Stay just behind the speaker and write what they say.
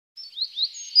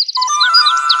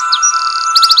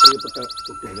പ്രിയപ്പെട്ട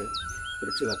കുട്ടികളെ,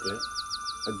 രക്ഷിതാക്കളെ,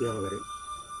 അധ്യാപകരെ,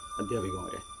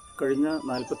 അധ്യാപികമാരെ, കഴിഞ്ഞ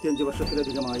 45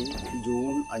 വർഷത്തിലധികമായി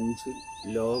ജൂൺ 5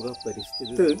 ലോക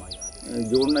പരിസ്ഥിതി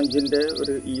ജൂൺ 5-ന്റെ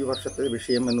ഈ വർഷത്തെ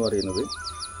വിഷയം എന്ന് പറയുന്നത്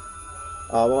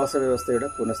ആവാസ വ്യവസ്ഥയുടെ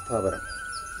പുനഃസ്ഥാപനം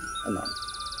എന്നാണ്.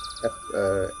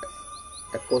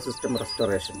 എക്കോസിസ്റ്റം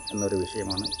റെസ്റ്റോറേഷൻ എന്നൊരു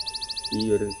വിഷയമാണ് ഈ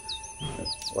ഒരു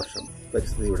വർഷം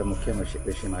പരിസ്ഥിതിയുടെ മുഖ്യ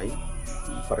വിഷയമായി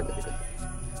പറഞ്ഞിരിക്കുന്നത്.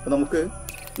 അപ്പോൾ നമുക്ക്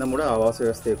നമ്മുടെ ആവാസ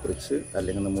വ്യവസ്ഥയെക്കുറിച്ച്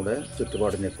അല്ലെങ്കിൽ നമ്മുടെ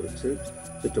ചുറ്റുപാടിനെക്കുറിച്ച്,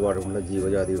 ചുറ്റുപാടുമുള്ള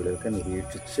ജീവജാതികളെയൊക്കെ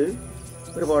നിരീക്ഷിച്ച്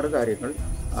ഒരുപാട് കാര്യങ്ങൾ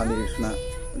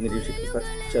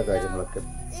നിരീക്ഷിച്ച കാര്യങ്ങളൊക്കെ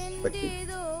പറ്റി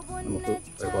നമുക്ക്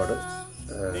ഒരുപാട്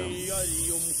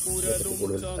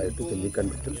കൂടുതലായിട്ട് ചിന്തിക്കാൻ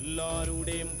പറ്റും.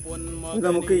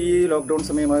 നമുക്ക് ഈ ലോക്ക്ഡൗൺ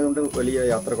സമയമായതുകൊണ്ട് വലിയ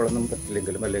യാത്രകളൊന്നും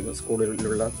പറ്റില്ലെങ്കിലും, അല്ലെങ്കിൽ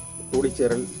സ്കൂളിലുള്ള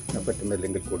കൂടിച്ചേരൽ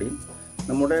പറ്റുന്നില്ലെങ്കിൽ കൂടിയും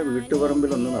നമ്മുടെ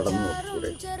വീട്ടുപറമ്പിലൊന്ന് നടന്നു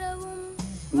നോക്കിക്കൂടെ?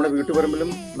 നമ്മുടെ വീട്ടുപറമ്പിലും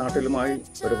നാട്ടിലുമായി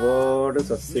ഒരുപാട്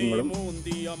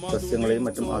സസ്യങ്ങളെയും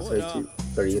മറ്റും ആശ്രയിച്ച്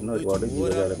കഴിയുന്ന ഒരുപാട്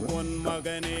ജീവജാലങ്ങൾ.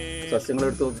 സസ്യങ്ങൾ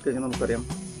എടുത്ത് നോക്കിക്കഴിഞ്ഞാൽ നമുക്കറിയാം,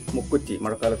 മുക്കുറ്റി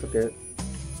മഴക്കാലത്തൊക്കെ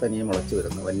തനിയെ മുളച്ചു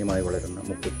വരുന്ന വന്യമായി വളരുന്ന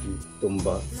മുക്കുറ്റി, തുമ്പ,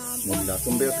 മുല്ല.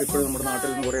 തുമ്പയൊക്കെ ഇപ്പോഴും നമ്മുടെ നാട്ടിൽ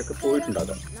നിന്ന് കുറേയൊക്കെ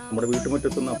പോയിട്ടുണ്ടാകാം. നമ്മുടെ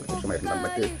വീട്ടുമുറ്റത്തൊന്നും അപ്രത്യക്ഷമായിട്ടുണ്ടാകും.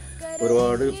 മറ്റ്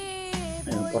ഒരുപാട്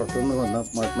പുറത്തുനിന്ന് വന്ന,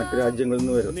 മറ്റു രാജ്യങ്ങളിൽ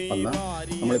നിന്ന് വന്ന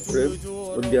നമ്മളിപ്പോഴും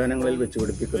ഉദ്യാനങ്ങളിൽ വെച്ച്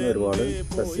പിടിപ്പിക്കുന്ന ഒരുപാട്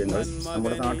സസ്യങ്ങൾ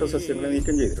നമ്മുടെ നാട്ടു സസ്യങ്ങളെ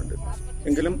നീക്കം ചെയ്തിട്ടുണ്ട്.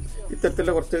 എങ്കിലും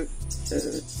ഇത്തരത്തിലുള്ള കുറച്ച്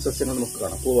സസ്യങ്ങൾ നമുക്ക്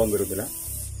കാണാം. പൂവാങ്കുരുന്നില,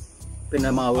 പിന്നെ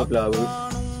മാവ്, പ്ലാവ്,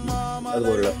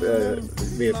 അതുപോലുള്ള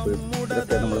വേപ്പ്,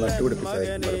 ഇതൊക്കെ നമ്മൾ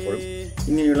നട്ടുപിടിപ്പിച്ചായിരിക്കും പലപ്പോഴും.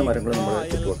 ഇങ്ങനെയുള്ള മരങ്ങൾ നമ്മുടെ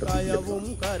ചുറ്റുവട്ടത്തിൽ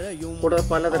ലഭ്യമാണ്. കൂടാതെ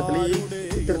പലതരത്തിൽ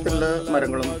ഇത്തരത്തിലുള്ള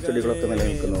മരങ്ങളും ചെടികളൊക്കെ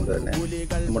നിലനിൽക്കുന്നതുകൊണ്ട് തന്നെ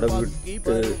നമ്മുടെ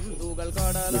വീട്ടുവളപ്പിലും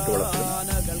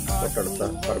തൊട്ടടുത്ത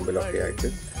പറമ്പിലൊക്കെ ആയിട്ട്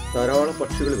ധാരാളം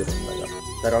പക്ഷികൾ വരുന്നുണ്ടാകാം,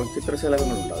 ധാരാളം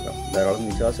ചിത്രശലഭങ്ങൾ ഉണ്ടാകാം, ധാരാളം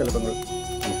നിശാശലഭങ്ങൾ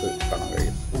നമുക്ക് കാണാൻ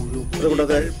കഴിയും.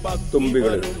 അതുകൂടാതെ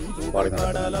തുമ്പികൾ, പാടി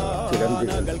നടക്കുന്ന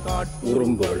ചിലന്തികൾ,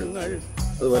 ഉറുമ്പുകൾ,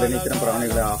 അതുപോലെ തന്നെ ഇത്തരം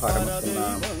പ്രാണികളെ ആഹാരം വെക്കുന്ന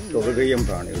തൊഴുകയും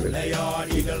പ്രാണികൾ,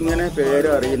 ഇങ്ങനെ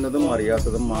പേരറിയുന്നതും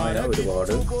അറിയാത്തതുമായ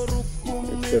ഒരുപാട്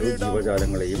ചെറു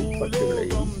ജീവജാലങ്ങളെയും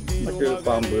പക്ഷികളെയും മറ്റ്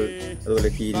പാമ്പ്, അതുപോലെ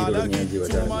കീരി തുടങ്ങിയ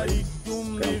ജീവജാലങ്ങളെയും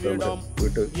നമുക്ക് നമ്മുടെ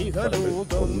വീട്ടിൽ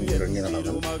ഒന്ന് ഇറങ്ങി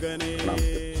നടന്ന് കാണാൻ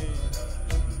പറ്റും.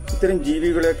 ഇത്തരം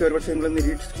ജീവികളെയൊക്കെ ഒരുപക്ഷെ നിങ്ങൾ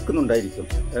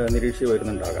നിരീക്ഷിച്ച്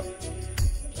വരുന്നുണ്ടാകാം.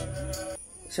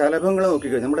 ശലഭങ്ങൾ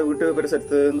നോക്കിക്കഴിഞ്ഞാൽ നമ്മുടെ വീട്ടു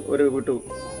പരിസരത്ത് ഒരു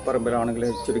പറമ്പിലാണെങ്കിൽ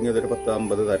ചുരുങ്ങിയത് ഒരു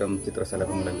 10-50 തരം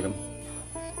ചിത്രശലഭങ്ങളെങ്കിലും,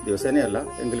 ദിവസേനയല്ല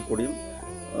എങ്കിൽ കൂടിയും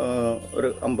ഒരു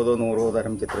 50-100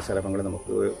 തരം ചിത്രശലഭങ്ങൾ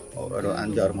നമുക്ക് ഒരു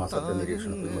 5-6 മാസത്തെ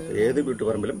നിരീക്ഷണത്തിൽ നമുക്ക് ഏത്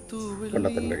വീട്ടുപറമ്പിലും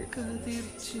കണ്ടെത്താൻ കഴിയും.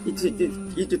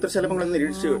 ഈ ചിത്രശലഭങ്ങളെ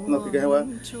നിരീക്ഷിച്ച് നോക്കിക്കഴിഞ്ഞാൽ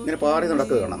ഇങ്ങനെ പാറി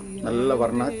നടക്കുക കാണാം. നല്ല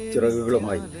വർണ്ണ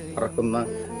ചിറകുകളുമായി, പറക്കുന്ന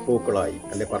പൂക്കളായി,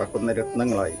 അല്ലെ പറക്കുന്ന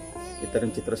രത്നങ്ങളായി ഇത്തരം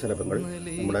ചിത്രശലഭങ്ങൾ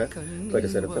നമ്മുടെ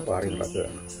പരിസരത്ത് പാറി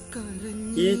നടക്കുകയാണ്.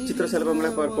 ഈ ചിത്രശലഭങ്ങളെ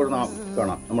പലപ്പോഴും നാം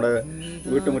കാണാം നമ്മുടെ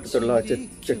വീട്ടുമുറ്റത്തുള്ള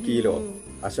ചെക്കിയിലോ,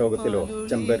 അശോകത്തിലോ,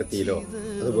 ചെമ്പരത്തിയിലോ,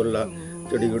 അതുപോലുള്ള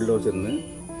ചെടികളിലോ ചെന്ന്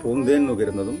പൂന്തേൻ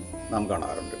നുകരുന്നതും നാം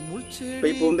കാണാറുണ്ട്. അപ്പൊ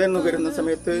ഈ പൂന്തേൻ നുകരുന്ന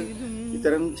സമയത്ത്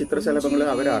ഇത്തരം ചിത്രശലഭങ്ങൾ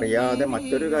അവരറിയാതെ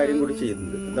മറ്റൊരു കാര്യം കൂടി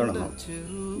ചെയ്യുന്നുണ്ട്. എന്താണെന്നോ,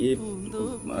 ഈ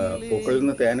പൂക്കളിൽ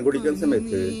നിന്ന് തേൻ കുടിക്കുന്ന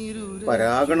സമയത്ത്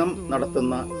പരാഗണം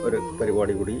നടത്തുന്ന ഒരു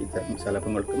പരിപാടി കൂടി ഇത്തരം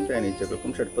ശലഭങ്ങൾക്കും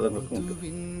തേനീച്ചകൾക്കും ഷഡ്പദങ്ങൾക്കും ഉണ്ട്.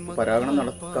 പരാഗണം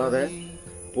നടത്താതെ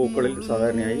പൂക്കളിൽ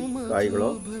സാധാരണയായി കായ്കളോ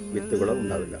വിത്തുകളോ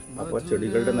ഉണ്ടാവില്ല. അപ്പോൾ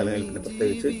ചെടികളുടെ നിലനിൽപ്പിന്,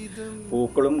 പ്രത്യേകിച്ച്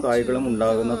പൂക്കളും കായ്കളും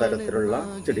ഉണ്ടാകുന്ന തരത്തിലുള്ള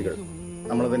ചെടികൾ,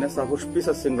 നമ്മളതിനെ സപുഷ്പി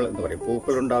സസ്യങ്ങൾ എന്ന് പറയും.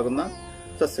 പൂക്കളുണ്ടാകുന്ന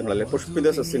സസ്യങ്ങൾ, അല്ലെ പുഷ്പിത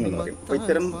സസ്യങ്ങൾ എന്ന് പറയും. അപ്പൊ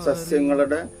ഇത്തരം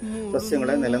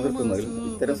സസ്യങ്ങളെ നിലനിർത്തുന്നതിൽ,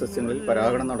 ഇത്തരം സസ്യങ്ങളിൽ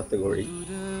പരാഗണം നടത്തുക വഴി,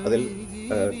 അതിൽ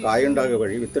കായുണ്ടാകുക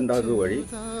വഴി, വിത്തുണ്ടാകുക വഴി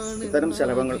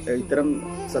ഇത്തരം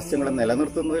സസ്യങ്ങളെ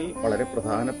നിലനിർത്തുന്നതിൽ വളരെ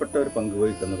പ്രധാനപ്പെട്ട ഒരു പങ്ക്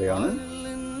വഹിക്കുന്നവയാണ്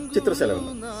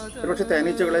ചിത്രശലഭങ്ങൾ. ഒരുപക്ഷെ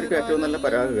തേനീച്ചകളായിരിക്കും ഏറ്റവും നല്ല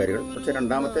പരാഗകാരികൾ. പക്ഷെ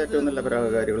രണ്ടാമത്തെ ഏറ്റവും നല്ല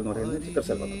പരാഗകാരികൾ എന്ന് പറയുന്നത്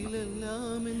ചിത്രശലഭങ്ങളാണ്.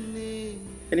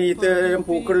 ഇനി ഇത്തരം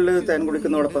പൂക്കളിൽ തേൻ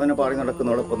കുടിക്കുന്നതോടൊപ്പം തന്നെ, പാറി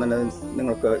നടക്കുന്നതോടൊപ്പം തന്നെ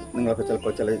നിങ്ങൾക്ക്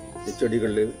ചിലപ്പോൾ ചില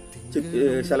ചെടികളിൽ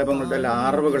ശലഭങ്ങളുടെ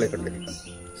ലാർവകളെ കണ്ടിരിക്കും.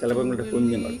 ശലഭങ്ങളുടെ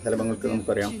കുഞ്ഞുങ്ങൾ. ശലഭങ്ങൾക്ക്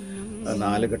നമുക്കറിയാം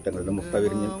 4 ഘട്ടങ്ങളിൽ മുട്ട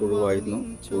വിരിഞ്ഞ് പുഴുവായിരുന്നു.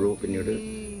 പുഴു പിന്നീട്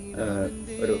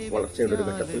ഒരു വളർച്ചയുടെ ഒരു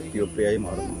ഘട്ടത്തിൽ പ്യൂപ്പയായി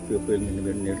മാറുന്നു. പ്യൂപ്പയിൽ നിന്ന്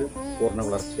പിന്നീട് പൂർണ്ണ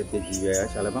വളർച്ചയെത്തിയ ജീവിയായ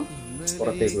ശലഭം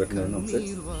പുറത്തേക്ക് വരുന്നതെന്ന് നമുക്ക്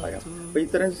പറയാം. അപ്പൊ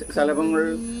ഇത്തരം ശലഭങ്ങൾ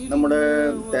നമ്മുടെ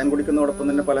തേൻ കുടിക്കുന്നതോടൊപ്പം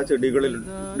തന്നെ പല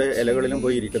ചെടികളുടെ ഇലകളിലും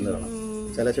പോയി ഇരിക്കുന്നതാണ്.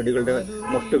 ചില ചെടികളുടെ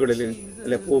മൊട്ടുകളിൽ,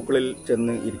 അല്ലെ പൂക്കളിൽ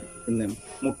ചെന്ന് ഇന്ന്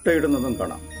മുട്ടയിടുന്നതും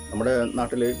കാണാം. നമ്മുടെ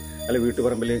നാട്ടിൽ, അല്ലെ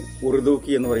വീട്ടുപറമ്പിൽ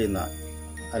ഉറുദൂക്കി എന്ന് പറയുന്ന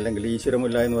അല്ലെങ്കിൽ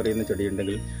ഈശ്വരമുല്ല എന്ന് പറയുന്ന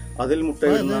ചെടിയുണ്ടെങ്കിൽ അതിൽ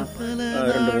മുട്ടയിടുന്ന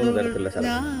 2-3 തരത്തിലുള്ള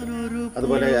ശലഭം.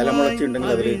 അതുപോലെ ഇലമുളച്ചി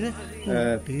ഉണ്ടെങ്കിൽ അതിൽ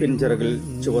പിൻചിറകിൽ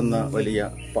ചുവന്ന വലിയ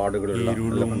പാടുകളുള്ള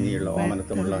നല്ല ഭംഗിയുള്ള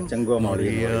ഓമനത്തമുള്ള ചെങ്കോമാളി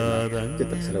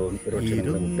ചിത്രശലഭവും ഒരുപക്ഷെ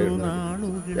നമ്മൾ മുട്ടയിടുന്നത്.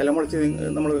 ഇലമുളച്ചി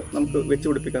നമുക്ക്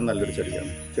വെച്ചുപിടിപ്പിക്കാൻ നല്ലൊരു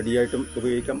ചെടിയാണ്. ചെടിയായിട്ടും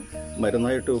ഉപയോഗിക്കാം,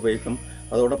 മരുന്നായിട്ടും ഉപയോഗിക്കാം.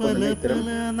 അതോടൊപ്പം തന്നെ ഇത്തരം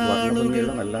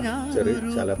വർണ്ണഭംഗിയുള്ള നല്ല ചെറിയ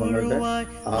ശലഭങ്ങളുടെ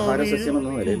ആഹാരസസ്യം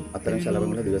എന്ന നിലയിൽ അത്തരം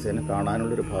ശലഭങ്ങളെ ദിവസേന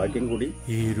കാണാനുള്ളൊരു ഭാഗ്യം കൂടി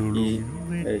ഈ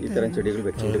ഇത്തരം ചെടികൾ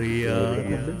വെച്ചുപിടിപ്പിക്കുന്നത്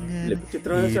നമുക്ക് ലഭിക്കും.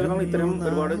 ചിത്രശലഭങ്ങൾ ഇത്തരം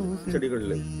ഒരുപാട്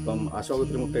ചെടികളിൽ ഇപ്പം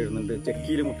അശോകത്തിൽ മുട്ടയിടുന്നുണ്ട്,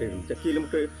 ചെക്കിയിൽ മുട്ടയിടുന്നു.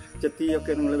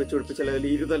 ചെത്തിയൊക്കെ നിങ്ങൾ വെച്ചുപിടിപ്പിച്ചാൽ അതിൽ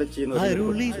ഇരുതലച്ചി എന്ന്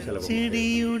പറയുന്ന ശലഭം,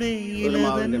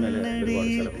 മാവിന്റെ മേലെ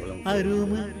ഒരുപാട് ശലഭങ്ങളും.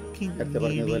 നേരത്തെ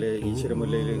പറഞ്ഞതുപോലെ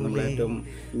ഈശ്വരമുല്ലയിൽ നമ്മൾ ഏറ്റവും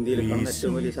ഇന്ത്യയിൽ കാണുന്ന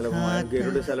ഏറ്റവും വലിയ ശലഭമായ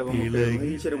ഗരുഡ ശലഭം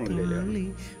ഈശ്വരമുല്ലയിലാണ്.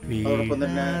 അതോടൊപ്പം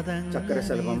തന്നെ ചക്കര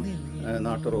ശലഭം,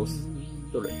 നാട്ടുറോസ്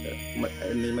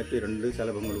എന്നീ മറ്റ് 2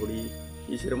 ശലഭങ്ങൾ കൂടി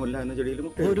ഈശ്വരമുല്ല എന്ന ചെടിയിൽ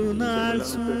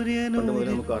പണ്ട് മുതൽ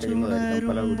നമുക്ക് അറിയുന്നതായിരിക്കും.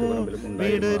 പല വീട്ടുപറമ്പിലും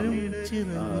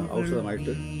ഉണ്ടായിരുന്ന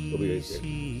ഔഷധമായിട്ട് ഉപയോഗിച്ചത്.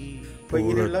 അപ്പൊ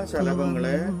ഇങ്ങനെയുള്ള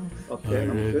ശലഭങ്ങളെ ഒക്കെ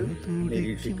നമുക്ക്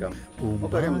നിരീക്ഷിക്കാം.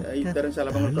 നമുക്കറിയാം ഇത്തരം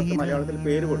ശലഭങ്ങൾക്കൊക്കെ മലയാളത്തിൽ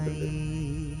പേര് കൊടുത്തിട്ടുണ്ട്.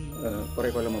 കുറെ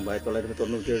കൊല്ലം മുമ്പ്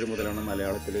 1997 മുതലാണ്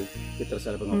മലയാളത്തിൽ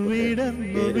ചിത്രശലഭങ്ങൾക്ക്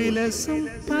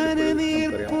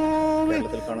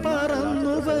കേരളത്തിൽ കാണുന്ന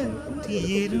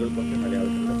ചിത്രശലഭങ്ങൾക്കും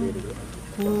മലയാളത്തിലുള്ള പേരുകൾ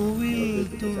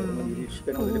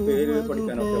നിരീക്ഷിക്കാനും അതിന്റെ പേര്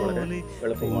പഠിക്കാനൊക്കെ വളരെ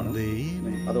എളുപ്പമാണ്.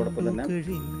 അതോടൊപ്പം തന്നെ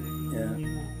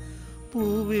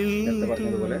നേരത്തെ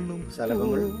പറഞ്ഞതുപോലെ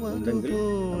ശലഭങ്ങൾ ഉണ്ടെങ്കിൽ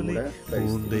നമ്മുടെ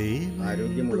പരിസ്ഥിതി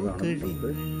ആരോഗ്യമുള്ളതാണ്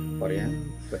നമുക്ക് പറയാൻ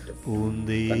പറ്റും.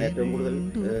 കാരണം ഏറ്റവും കൂടുതൽ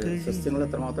സസ്യങ്ങൾ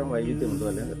എത്രമാത്രം വൈവിധ്യമുണ്ടോ,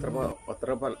 അല്ലെങ്കിൽ എത്ര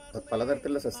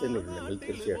പലതരത്തിലുള്ള സസ്യങ്ങളുണ്ടെങ്കിൽ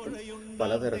തീർച്ചയായിട്ടും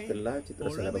പലതരത്തിലുള്ള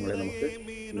ചിത്രശലഭങ്ങളെ നമുക്ക്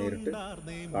നേരിട്ട്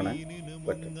കാണാൻ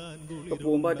പറ്റും. ഇപ്പോൾ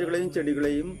പൂമ്പാറ്റകളെയും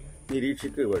ചെടികളെയും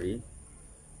നിരീക്ഷിക്കുക വഴി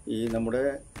ഈ നമ്മുടെ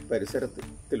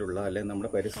പരിസരത്തിലുള്ള അല്ലെങ്കിൽ നമ്മുടെ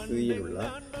പരിസ്ഥിതിയിലുള്ള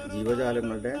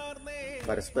ജീവജാലങ്ങളുടെ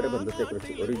പരസ്പര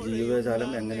ബന്ധത്തെക്കുറിച്ച്, ഒരു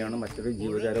ജീവജാലം എങ്ങനെയാണ് മറ്റൊരു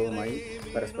ജീവജാലവുമായി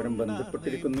പരസ്പരം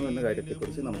ബന്ധപ്പെട്ടിരിക്കുന്നു എന്ന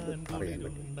കാര്യത്തെക്കുറിച്ച് നമുക്ക് അറിയാൻ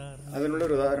പറ്റും. അതിനുള്ള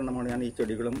ഒരു ഉദാഹരണമാണ് ഞാൻ ഈ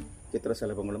ചെടികളും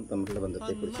ചിത്രശലഭങ്ങളും തമ്മിലുള്ള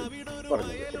ബന്ധത്തെക്കുറിച്ച്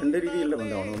പറഞ്ഞത്. 2 രീതിയിലുള്ള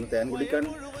ബന്ധമാണ്. ഒന്ന്, തേൻ കുടിക്കാൻ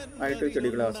ആയിട്ട്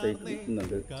ചെടികളെ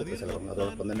ആശ്രയിക്കുന്നുണ്ട് ചിത്രശലഭങ്ങൾ.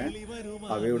 അതോടൊപ്പം തന്നെ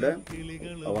അവയുടെ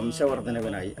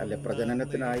വംശവർദ്ധനവിനായി അല്ലെ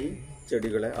പ്രജനനത്തിനായി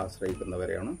ചെടികളെ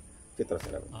ആശ്രയിക്കുന്നവരെയാണ്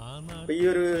ചിത്രശലഭം. അപ്പൊ ഈ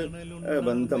ഒരു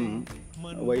ബന്ധം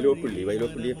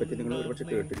വൈലോപ്പിള്ളിയെ പറ്റി നിങ്ങൾ ഒരുപക്ഷെ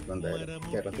കേട്ടിരിക്കും. എന്തായാലും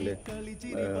കേരളത്തിലെ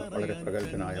വളരെ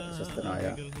പ്രഗത്ഭനായ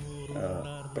പ്രശസ്തനായ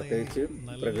പ്രത്യേകിച്ച്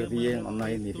പ്രകൃതിയെ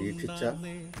നന്നായി നിരീക്ഷിച്ച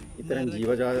ഇത്തരം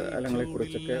ജീവജാലങ്ങളെ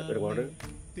കുറിച്ചൊക്കെ ഒരുപാട്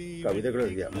കവിതകൾ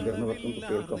എഴുതിയ, മുതിർന്നവർക്കും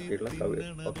കുട്ടികൾക്കും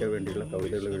ഒക്കെ വേണ്ടിയുള്ള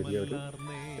കവിതകൾ എഴുതിയ ഒരു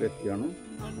വ്യക്തിയാണ്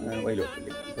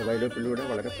വൈലോപ്പിള്ളി. അപ്പോൾ വൈലോപ്പിള്ളിയുടെ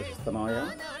വളരെ പ്രശസ്തമായ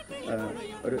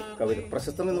ഒരു കവിത,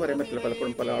 പ്രശസ്തം എന്ന് പറയാൻ പറ്റില്ല,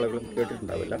 പലപ്പോഴും പല ആളുകളും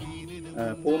കേട്ടിട്ടുണ്ടാവില്ല.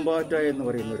 പൂമ്പാറ്റ എന്ന്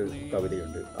പറയുന്നൊരു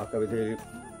കവിതയുണ്ട്. ആ കവിതയിൽ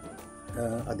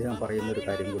അദ്ദേഹം പറയുന്നൊരു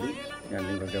കാര്യം കൂടി ഞാൻ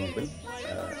നിങ്ങളുടെ മുമ്പിൽ,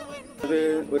 അത്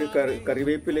ഒരു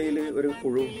കറിവേപ്പിലയിൽ ഒരു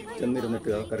പുഴു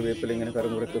ചെന്നിരുന്നിട്ട് ആ കറിവേപ്പില ഇങ്ങനെ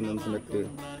കറുമുറക്കുന്ന സമയത്ത്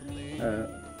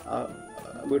ആ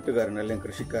വീട്ടുകാരൻ അല്ലെങ്കിൽ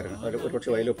കൃഷിക്കാരൻ, ഒരുപക്ഷെ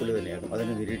വൈലോപ്പിള്ളി തന്നെയാകും,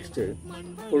 അതിനെ നിരീക്ഷിച്ച്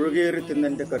പുഴുകേറി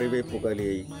തിന്നെൻ്റെ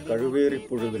കറിവേപ്പുകലയായി കഴുവേറി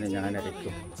പുഴുവിനെ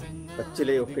ഞാനരയ്ക്കും,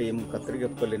 പച്ചിലയൊക്കെയും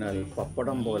കത്രികപ്പല്ലിനാൽ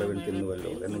പപ്പടം പോലവൻ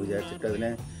തിന്നുവല്ലോ എന്ന് വിചാരിച്ചിട്ട്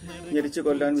അതിനെ ഞെരിച്ച്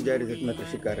കൊല്ലാൻ വിചാരിച്ചിരുന്ന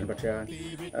കൃഷിക്കാരൻ, പക്ഷേ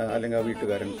അല്ലെങ്കിൽ ആ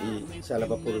വീട്ടുകാരൻ ഈ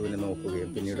ശലഭപ്പുഴുവിനെ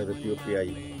നോക്കുകയും പിന്നീട് അത്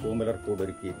പ്യൂപ്പിയായി പൂമലർ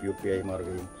കൂടൊരുക്കി പ്യൂപ്പിയായി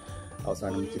മാറുകയും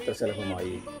അവസാനം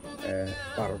ചിത്രശലഭമായി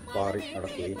പാറി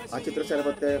നടക്കുകയും ആ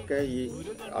ചിത്രശലഭത്തെയൊക്കെ ഈ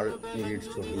ആൾ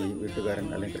നിരീക്ഷിച്ചുകൊണ്ട്, ഈ വീട്ടുകാരൻ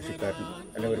അല്ലെങ്കിൽ കൃഷിക്കാരൻ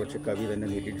അല്ലെങ്കിൽ ഒരുപക്ഷെ കവി തന്നെ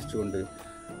നിരീക്ഷിച്ചുകൊണ്ട്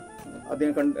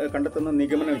അദ്ദേഹം കണ്ടെത്തുന്ന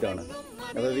നിഗമനം ഇതാണ്.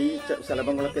 അതായത് ഈ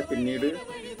ശലഭങ്ങളൊക്കെ പിന്നീട്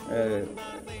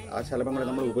ആ ശലഭങ്ങളെ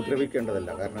നമ്മൾ ഉപദ്രവിക്കേണ്ടതല്ല,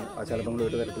 കാരണം ആ ശലഭങ്ങൾ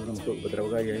ഒരു തരത്തിൽ നമുക്ക്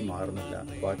ഉപദ്രവകാരിയായി മാറുന്നില്ല.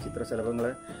 അപ്പോൾ ആ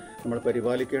ചിത്രശലഭങ്ങളെ നമ്മൾ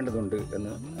പരിപാലിക്കേണ്ടതുണ്ട്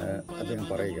എന്ന് അദ്ദേഹം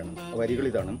പറയുകയാണ്.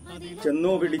 വരികളിതാണ്: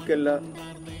 ചെന്നോ വിളിക്കല്ല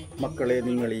മക്കളെ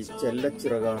നിങ്ങളീ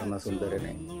ചെല്ലച്ചിറകാർന്ന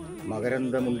സുന്ദരനെ,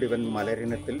 മകരന്തമുണ്ടിവൻ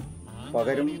മലരിനത്തിൽ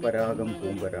പകരും പരാഗം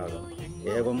പൂമ്പരാഗം,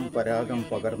 ഏവം പരാഗം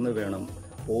പകർന്നു വേണം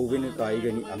പൂവിന്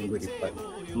കായികനി അങ്കുരിപ്പാൻ,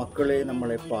 മക്കളെ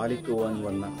നമ്മളെ പാലിക്കുവാൻ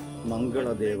വന്ന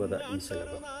മംഗളദേവത ഈ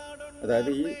ശലഭം.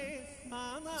 അതായത് ഈ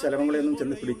ശലഭങ്ങളെയൊന്നും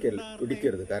ചെന്ന്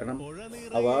പിടിക്കരുത്, കാരണം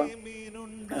അവ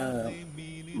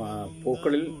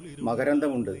പൂക്കളിൽ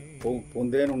മകരന്തമുണ്ട്,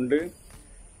 പൂന്തേനുണ്ട്.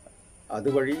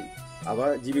 അതുവഴി അവ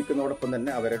ജീവിക്കുന്നതോടൊപ്പം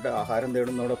തന്നെ അവരുടെ ആഹാരം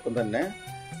തേടുന്നതോടൊപ്പം തന്നെ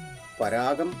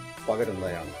പരാഗം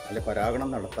പകരുന്നതാണ്, അല്ലെ പരാഗണം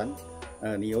നടത്താൻ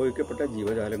നിയോഗിക്കപ്പെട്ട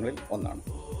ജീവജാലങ്ങളിൽ ഒന്നാണ്.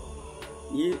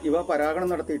 ഇവ പരാഗണം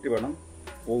നടത്തിയിട്ട് വേണം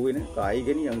പൂവിന്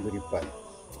കായികനി അങ്കുരിപ്പാൻ.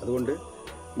 അതുകൊണ്ട്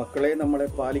മക്കളെ നമ്മളെ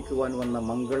പാലിക്കുവാൻ വന്ന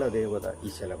മംഗളദേവത ഈ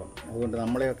ശലഭം. അതുകൊണ്ട്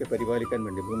നമ്മളെയൊക്കെ പരിപാലിക്കാൻ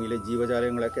വേണ്ടി, ഭൂമിയിലെ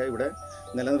ജീവജാലങ്ങളൊക്കെ ഇവിടെ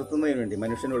നിലനിർത്തുന്നതിന് വേണ്ടി,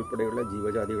 മനുഷ്യനുൾപ്പെടെയുള്ള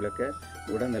ജീവജാതികളൊക്കെ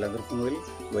ഇവിടെ നിലനിർത്തുന്നതിൽ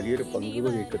വലിയൊരു പങ്ക്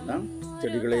വഹിക്കുന്ന,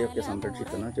 ചെടികളെയൊക്കെ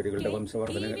സംരക്ഷിക്കുന്ന, ചെടികളുടെ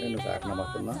വംശവർദ്ധനവിന്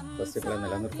കാരണമാക്കുന്ന, സസ്യങ്ങളെ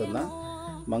നിലനിർത്തുന്ന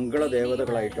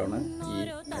മംഗളദേവതകളായിട്ടാണ് ഈ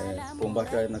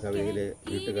പൂമ്പാറ്റ എന്ന കവിതയിലെ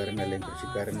വീട്ടുകാരൻ അല്ലെങ്കിൽ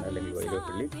കൃഷിക്കാരൻ അല്ലെങ്കിൽ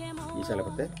വൈലോപ്പിള്ളി ഈ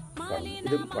ശലഭത്തെ കാണുന്നു.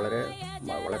 ഇതും വളരെ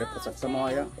വളരെ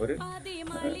പ്രസക്തമായ ഒരു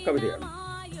കവിതയാണ്.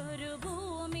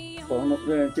 അപ്പോൾ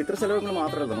ചിത്രശലഭങ്ങൾ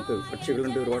മാത്രമല്ല, നമുക്ക്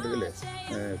പക്ഷികളുണ്ട് ഒരുപാട്, ഇല്ലേ?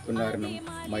 പുന്നാരനും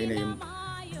മൈനയും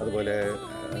അതുപോലെ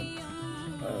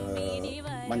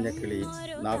മഞ്ഞക്കിളി,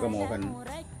 നാഗമോഹൻ,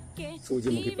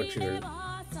 സൂചിമുഖി പക്ഷികൾ,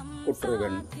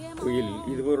 കുട്ടറുകൻ, കുയിൽ,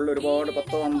 ഇതുപോലുള്ള ഒരുപാട്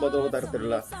 10-50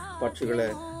 തരത്തിലുള്ള പക്ഷികളെ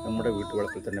നമ്മുടെ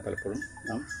വീട്ടുവളപ്പിൽ തന്നെ പലപ്പോഴും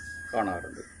നാം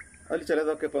കാണാറുണ്ട്. അതിൽ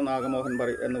ചിലതൊക്കെ ഇപ്പോൾ നാഗമോഹൻ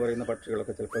എന്ന് പറയുന്ന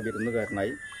പക്ഷികളൊക്കെ ചിലപ്പോൾ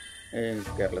വിരുന്നുകാരനായി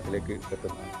കേരളത്തിലേക്ക്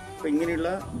എത്തുന്നതാണ്. അപ്പോൾ ഇങ്ങനെയുള്ള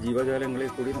ജീവജാലങ്ങളെ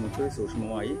കൂടി നമുക്ക്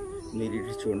സൂക്ഷ്മമായി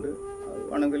നിരീക്ഷിച്ചുകൊണ്ട്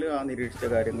ആണെങ്കിൽ ആ നിരീക്ഷിച്ച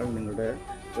കാര്യങ്ങൾ നിങ്ങളുടെ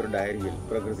ഒരു ഡയറിയിൽ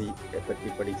പ്രകൃതിയെപ്പറ്റി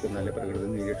പഠിക്കുന്ന, അല്ലെങ്കിൽ പ്രകൃതി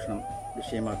നിരീക്ഷണം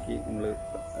വിഷയമാക്കി നിങ്ങൾ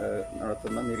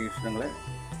നടത്തുന്ന നിരീക്ഷണങ്ങളെ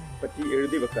പറ്റി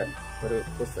എഴുതി വെക്കാൻ ഒരു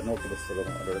നോട്ട്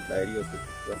പുസ്തകമോ ഒരു ഡയറിയോ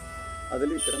സൂക്ഷിക്കുക. അതിൽ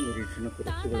ഇത്തരം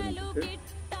നിരീക്ഷണക്കുറിപ്പുകൾ നമുക്ക്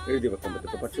എഴുതി വെക്കാൻ പറ്റും.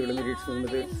 ഇപ്പോൾ പക്ഷികളെ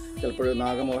നിരീക്ഷിക്കുന്നത് ചിലപ്പോൾ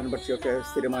നാഗമോഹൻ പക്ഷിയൊക്കെ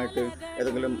സ്ഥിരമായിട്ട്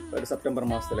ഏതെങ്കിലും ഒരു സെപ്റ്റംബർ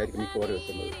മാസത്തിലായിരിക്കും മിക്കവാറും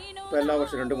എത്തുന്നത്. ഇപ്പോൾ എല്ലാ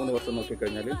വർഷവും 2-3 വർഷം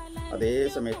നോക്കിക്കഴിഞ്ഞാൽ അതേ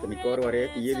സമയത്ത് മിക്കവാറും ഒരേ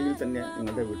തീയതിയിൽ തന്നെ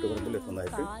നിങ്ങളുടെ വീട്ടുപുറത്തിൽ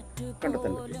എത്തുന്നതായിട്ട്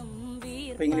കണ്ടെത്താൻ പറ്റും.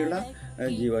 അപ്പോൾ ഇങ്ങനെയുള്ള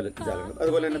ജീവജാലങ്ങൾ,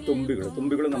 അതുപോലെ തന്നെ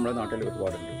തുമ്പികൾ നമ്മുടെ നാട്ടിൽ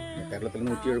ഒരുപാടുണ്ട്. കേരളത്തിൽ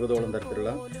 170ഓളം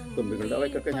തരത്തിലുള്ള തുമ്പികളുണ്ട്.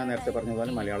 അവയ്ക്കൊക്കെ ഞാൻ നേരത്തെ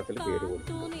പറഞ്ഞതുപോലെ മലയാളത്തിൽ പേര്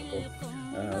കൊടുത്തിട്ടുണ്ട്. അപ്പോൾ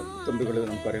തുമ്പികൾ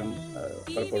നമുക്കറിയാം,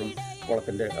 പലപ്പോഴും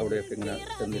കുളത്തിൻ്റെ അവിടെയൊക്കെ ഇങ്ങനെ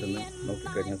ചെന്നിരുന്ന്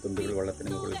നോക്കിക്കഴിഞ്ഞാൽ തുമ്പികൾ വെള്ളത്തിന്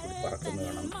മുകളിൽ കൂടി പറക്കുന്നത്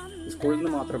കാണാം. സ്കൂളിൽ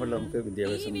നിന്ന് മാത്രമല്ല നമുക്ക്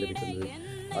വിദ്യാഭ്യാസം ലഭിക്കുന്നത്,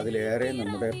 അതിലേറെ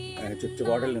നമ്മുടെ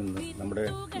ചുറ്റുപാടിൽ നിന്ന്, നമ്മുടെ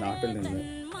നാട്ടിൽ നിന്ന്,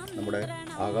 നമ്മുടെ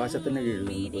ആകാശത്തിന് കീഴിൽ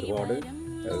നിന്ന് ഒരുപാട്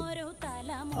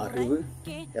അറിവ്,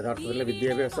 യഥാർത്ഥത്തിലുള്ള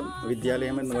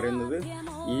വിദ്യാലയം എന്ന് പറയുന്നത്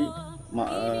ഈ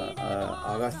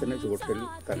ആകാശത്തിന് ചുവട്ടിൽ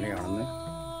തന്നെയാണെന്ന്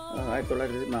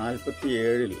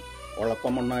 1947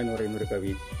 ഒളപ്പമണ്ണ എന്ന് പറയുന്നൊരു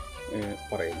കവി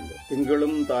പറയുന്നുണ്ട്.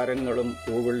 തിങ്കളും താരങ്ങളും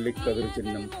പൂവള്ളിക്കതിർ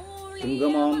ചിഹ്നം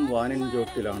തുങ്കമാം വാനിൻ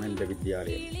ചോട്ടിലാണ് എൻ്റെ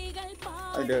വിദ്യാലയം.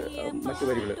 അതിൻ്റെ മറ്റു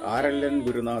വരികൾ, ആരല്ലൻ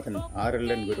ഗുരുനാഥൻ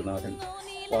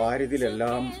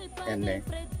പാരിതിലെല്ലാം എന്നെ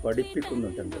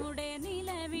പഠിപ്പിക്കുന്നുണ്ട്.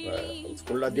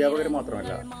 സ്കൂളിലെ അധ്യാപകർ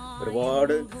മാത്രമല്ല,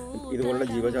 ഒരുപാട് ഇതുപോലുള്ള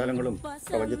ജീവജാലങ്ങളും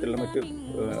പ്രപഞ്ചത്തിലുള്ള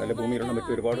അല്ല ഭൂമിയിലുള്ള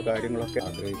മറ്റു ഒരുപാട് കാര്യങ്ങളൊക്കെ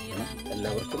ആഗ്രഹിക്കണം.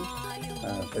 എല്ലാവർക്കും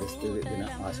പരിസ്ഥിതി ദിന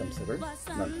ആശംസകൾ.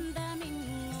 നന്ദി.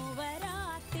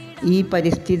 ഈ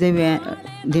പരിസ്ഥിതി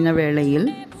ദിനവേളയിൽ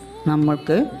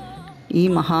നമ്മൾക്ക് ഈ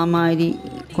മഹാമാരി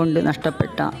കൊണ്ട്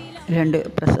നഷ്ടപ്പെട്ട 2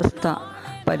 പ്രശസ്ത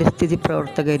പരിസ്ഥിതി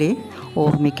പ്രവർത്തകരെ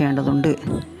ഓർമ്മിക്കേണ്ടതുണ്ട്.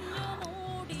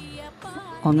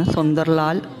 ഒന്ന്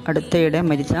സുന്ദർലാൽ, അടുത്തയിടെ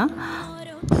മരിച്ച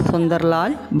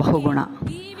സുന്ദർലാൽ ബഹുഗുണ,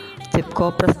 ചിപ്കോ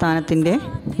പ്രസ്ഥാനത്തിൻ്റെ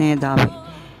നേതാവ്.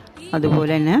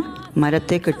 അതുപോലെ തന്നെ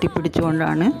മരത്തെ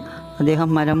കെട്ടിപ്പിടിച്ചുകൊണ്ടാണ് അദ്ദേഹം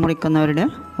മരം മുറിക്കുന്നവരുടെ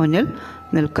മുന്നിൽ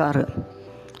നിൽക്കാറ്.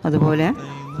 അതുപോലെ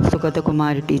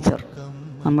സുഗതകുമാരി ടീച്ചർ,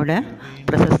 നമ്മുടെ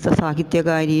പ്രശസ്ത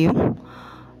സാഹിത്യകാരിയും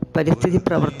പരിസ്ഥിതി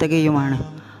പ്രവർത്തകയുമാണ്.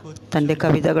 തൻ്റെ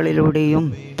കവിതകളിലൂടെയും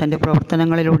തൻ്റെ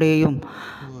പ്രവർത്തനങ്ങളിലൂടെയും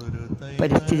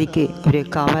പരിസ്ഥിതിക്ക് ഒരു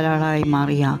കാവലാളായി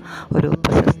മാറിയ ഒരു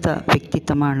പ്രശസ്ത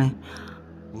വ്യക്തിത്വമാണ്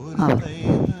അവർ.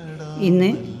 ഇന്ന്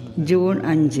ജൂൺ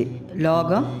 5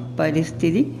 ലോക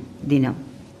പരിസ്ഥിതി ദിനം.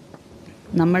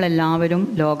 നമ്മളെല്ലാവരും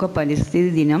ലോക പരിസ്ഥിതി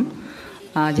ദിനം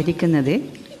ആചരിക്കുന്നത്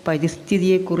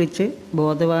പരിസ്ഥിതിയെക്കുറിച്ച്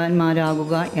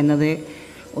ബോധവാന്മാരാകുക എന്നത്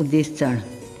ഉദ്ദേശിച്ചാണ്.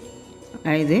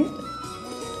 അതായത്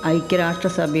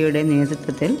ഐക്യരാഷ്ട്രസഭയുടെ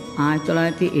നേതൃത്വത്തിൽ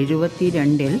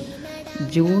 1972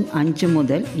 ജൂൺ 5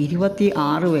 മുതൽ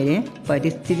 26 വരെ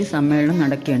പരിസ്ഥിതി സമ്മേളനം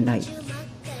നടക്കുകയുണ്ടായി.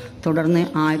 തുടർന്ന്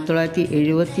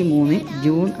 1973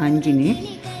 ജൂൺ 5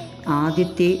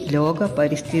 ആദ്യത്തെ ലോക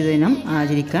പരിസ്ഥിതി ദിനം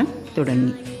ആചരിക്കാൻ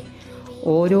തുടങ്ങി.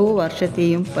 ഓരോ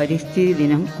വർഷത്തെയും പരിസ്ഥിതി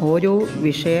ദിനം ഓരോ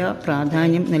വിഷയ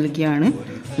പ്രാധാന്യം നൽകിയാണ്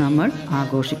നമ്മൾ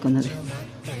ആഘോഷിക്കുന്നത്.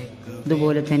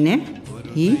 അതുപോലെ തന്നെ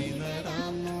ഈ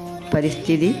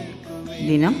പരിസ്ഥിതി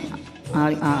ദിനം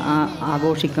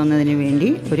ആഘോഷിക്കുന്നതിന് വേണ്ടി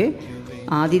ഒരു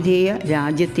ആതിഥേയ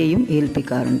രാജ്യത്തെയും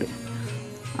ഏൽപ്പിക്കാറുണ്ട്.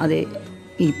 അത്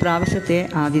ഈ പ്രാവശ്യത്തെ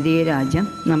ആതിഥേയ രാജ്യം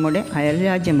നമ്മുടെ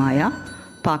അയൽരാജ്യമായ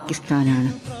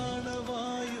പാകിസ്ഥാനാണ്.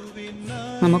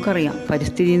 നമുക്കറിയാം,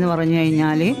 പരിസ്ഥിതി എന്ന് പറഞ്ഞു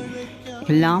കഴിഞ്ഞാൽ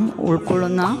എല്ലാം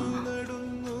ഉൾക്കൊള്ളുന്ന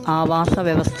ആവാസ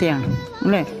വ്യവസ്ഥയാണ്,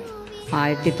 അല്ലേ?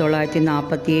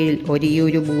 1947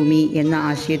 ഒരേയൊരു ഭൂമി എന്ന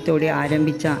ആശയത്തോടെ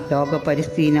ആരംഭിച്ച ലോക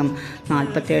പരിസ്ഥിതി ദിനം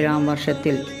 47ാം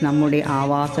വർഷത്തിൽ നമ്മുടെ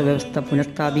ആവാസ വ്യവസ്ഥ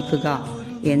പുനഃസ്ഥാപിക്കുക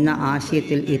എന്ന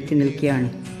ആശയത്തിൽ എത്തി നിൽക്കുകയാണ്.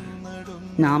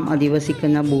 നാം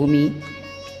അധിവസിക്കുന്ന ഭൂമി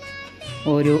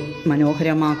ഒരു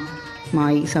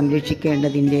മനോഹരമായി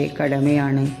സംരക്ഷിക്കേണ്ടതിൻ്റെ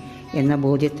കടമയാണ് എന്ന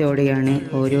ബോധ്യത്തോടെയാണ്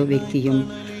ഓരോ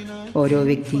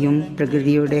വ്യക്തിയും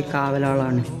പ്രകൃതിയുടെ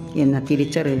കാവലാളാണ് എന്ന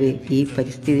തിരിച്ചറിവ് ഈ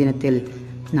പരിസ്ഥിതി ദിനത്തിൽ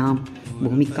നാം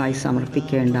ഭൂമിക്കായി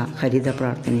സമർപ്പിക്കേണ്ട ഹരിത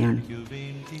പ്രാർത്ഥനയാണ്.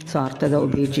 സ്വാർത്ഥത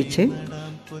ഉപേക്ഷിച്ച്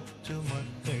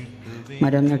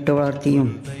മരം നട്ടു വളർത്തിയും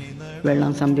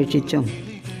വെള്ളം സംരക്ഷിച്ചും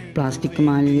പ്ലാസ്റ്റിക്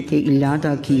മാലിന്യത്തെ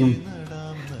ഇല്ലാതാക്കിയും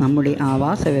നമ്മുടെ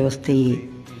ആവാസ വ്യവസ്ഥയെ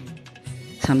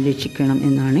സംരക്ഷിക്കണം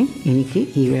എന്നാണ് എനിക്ക്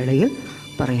ഈ വേളയിൽ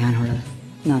പറയാനുള്ളത്.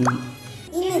 നന്ദി.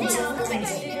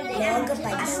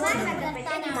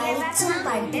 കളിച്ചും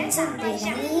പഠിച്ചും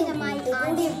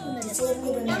കൂടി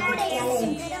ചേർന്നിരുന്ന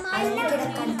വിദ്യാലയം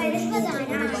അടഞ്ഞുകിടക്കാൻ തുടങ്ങിയത്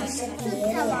ഒരു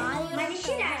വർഷത്തിലേറെയായി.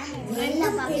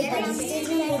 വെള്ളത്തിൽ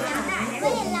പരിസ്ഥിതിയുടെ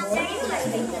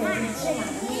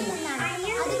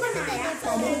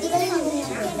പ്രകൃതികളിൽ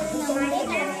നിന്ന് പ്രകൃതികളുടെ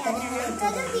പ്രവർത്തനങ്ങളെ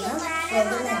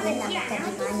പോകുന്നതിൽ നമുക്ക്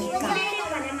അഭിമാനിക്കാം.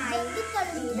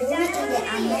 ഭൂമിയുടെ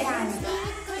അമ്മയാണ്.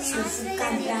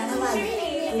 ശ്വസിക്കാൻ പ്രാണവായു,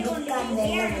 കുടിക്കാൻ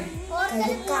വെള്ളവും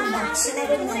കഴിക്കാൻ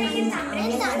ഭക്ഷണവും നൽകുന്ന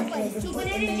അമ്മയാണ് പ്രകൃതി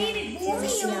എന്ന്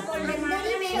മനസ്സിലാക്കുന്നു.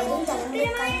 വരും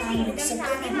തലമുറക്കായി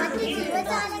നാം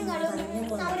വൃക്ഷത്തെ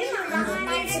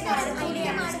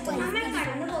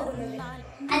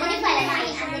അതിന്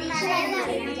ഫലമായി അന്തരീക്ഷ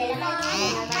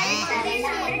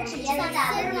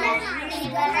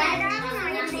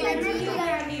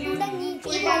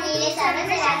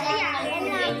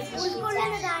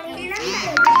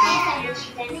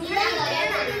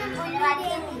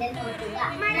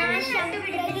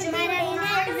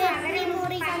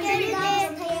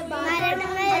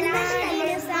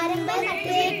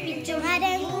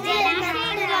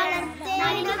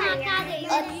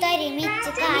ഒത്തൊരുമിച്ച്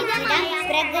കാത്തിടാം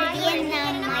പ്രകൃതി എന്ന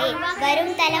അമ്മയെ. വരും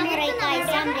തലമുറയ്ക്കായി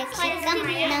സംരക്ഷിക്കാം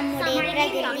നമ്മുടെ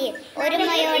പ്രകൃതിയെ.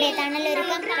 ഒരുമയോടെ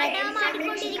തണലൊരുക്കം.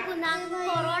 മാറിക്കൊണ്ടിരിക്കുന്ന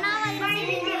കൊറോണ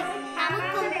വൈറസിൽ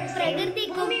നമുക്കും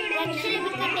പ്രകൃതിക്കും രക്ഷ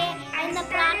ലഭിക്കട്ടെ എന്ന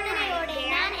പ്രാർത്ഥനയോടെ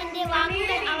ഞാൻ എന്റെ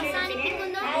വാക്കുകൾ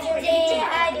അവസാനിപ്പിക്കുന്നു.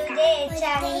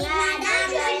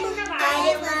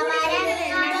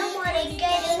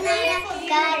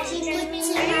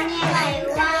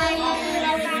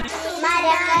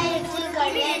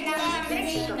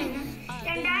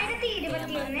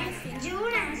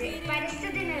 ജൂൺ 5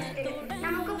 പരിസ്ഥിതി ദിനത്തിൽ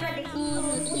നമുക്ക്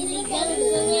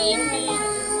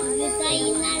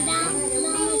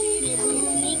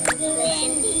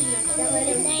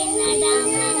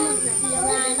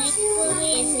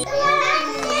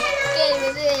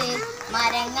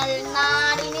മരങ്ങൾ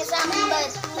നാടിന്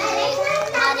സമ്പത്ത്,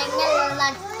 മരങ്ങൾ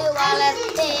നട്ടു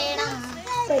വളർത്തേണം.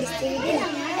 പരിസ്ഥിതി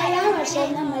ദിനം എല്ലാ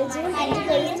വർഷവും നമ്മൾ ജൂൺ 5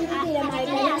 പരിസ്ഥിതി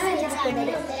ദിനമായിട്ടാണ്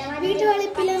ആചരിക്കുന്നത്.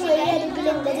 വീട്ടുവളപ്പിലും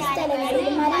വഴിയരികിലും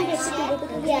പൊതുസ്ഥലങ്ങളിലും മരം വെച്ച്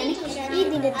പിടിപ്പിക്കുകയാണ് ഈ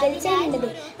ദിനത്തിൽ ചെയ്യേണ്ടത്.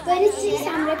 പരിസ്ഥിതി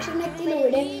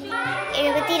സംരക്ഷണത്തിലൂടെ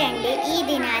 72 ഈ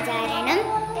ദിനാചരണം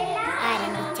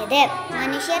ആരംഭിച്ചത്.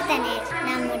 മനുഷ്യർ തന്നെ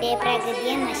നമ്മുടെ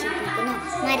പ്രകൃതിയെ നശിപ്പിക്കുന്നു,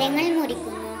 മരങ്ങൾ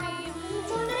മുറിക്കുന്നു.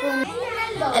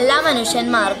 എല്ലാ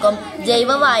മനുഷ്യന്മാർക്കും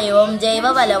ജൈവവായുവും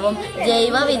ജൈവവളവും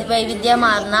ജൈവ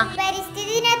വൈവിധ്യമാർന്ന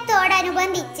പരിസ്ഥിതി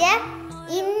ദിനത്തോടനുബന്ധിച്ച്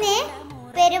ഇന്ന്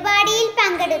പരിപാടിയിൽ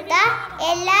പങ്കെടുത്ത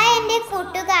എല്ലാ എൻ്റെ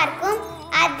കൂട്ടുകാർക്കും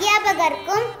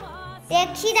അധ്യാപകർക്കും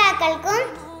രക്ഷിതാക്കൾക്കും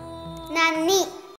നന്ദി.